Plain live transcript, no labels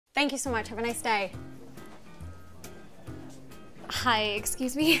Thank you so much. Have a nice day. Hi,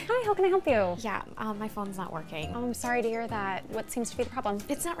 excuse me. Hi, how can I help you? Yeah, my phone's not working. Oh, I'm sorry to hear that. What seems to be the problem?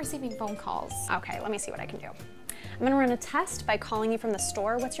 It's not receiving phone calls. Okay, let me see what I can do. I'm gonna run a test by calling you from the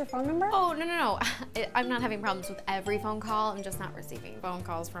store. What's your phone number? Oh, no. I'm not having problems with every phone call. I'm just not receiving phone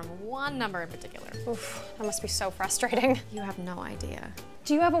calls from one number in particular. Oof, that must be so frustrating. You have no idea.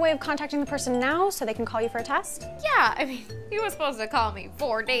 Do you have a way of contacting the person now so they can call you for a test? Yeah, I mean, he was supposed to call me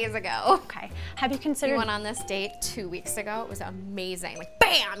 4 days ago. Okay, have you considered— We went on this date 2 weeks ago. It was amazing. Like,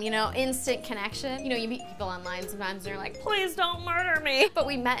 bam, you know, instant connection. You know, you meet people online sometimes and you're like, please don't murder me. But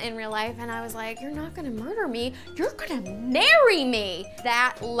we met in real life and I was like, you're not gonna murder me, you're gonna marry me.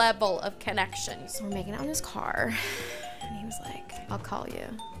 That level of connection. So we're making out in his car and he was like, I'll call you.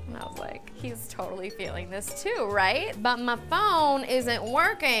 And I was like, he's totally feeling this too, right? But my phone isn't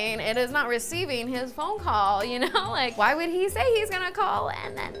working. It is not receiving his phone call, you know? Like, why would he say he's gonna call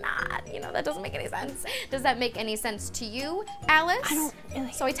and then not? You know, that doesn't make any sense. Does that make any sense to you, Alice? I don't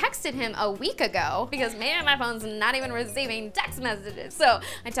really. So I texted him a week ago because man, my phone's not even receiving text messages. So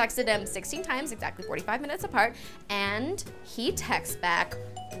I texted him 16 times, exactly 45 minutes apart, and he texts back,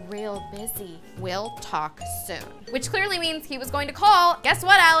 real busy, we'll talk soon. Which clearly means he was going to call. Guess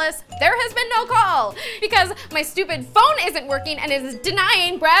what, Alice? There has been no call because my stupid phone isn't working and it is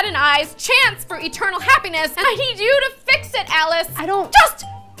denying Brad and I's chance for eternal happiness, and I need you to fix it, Alice. I don't— Just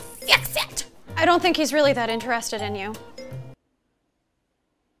fix it. I don't think he's really that interested in you.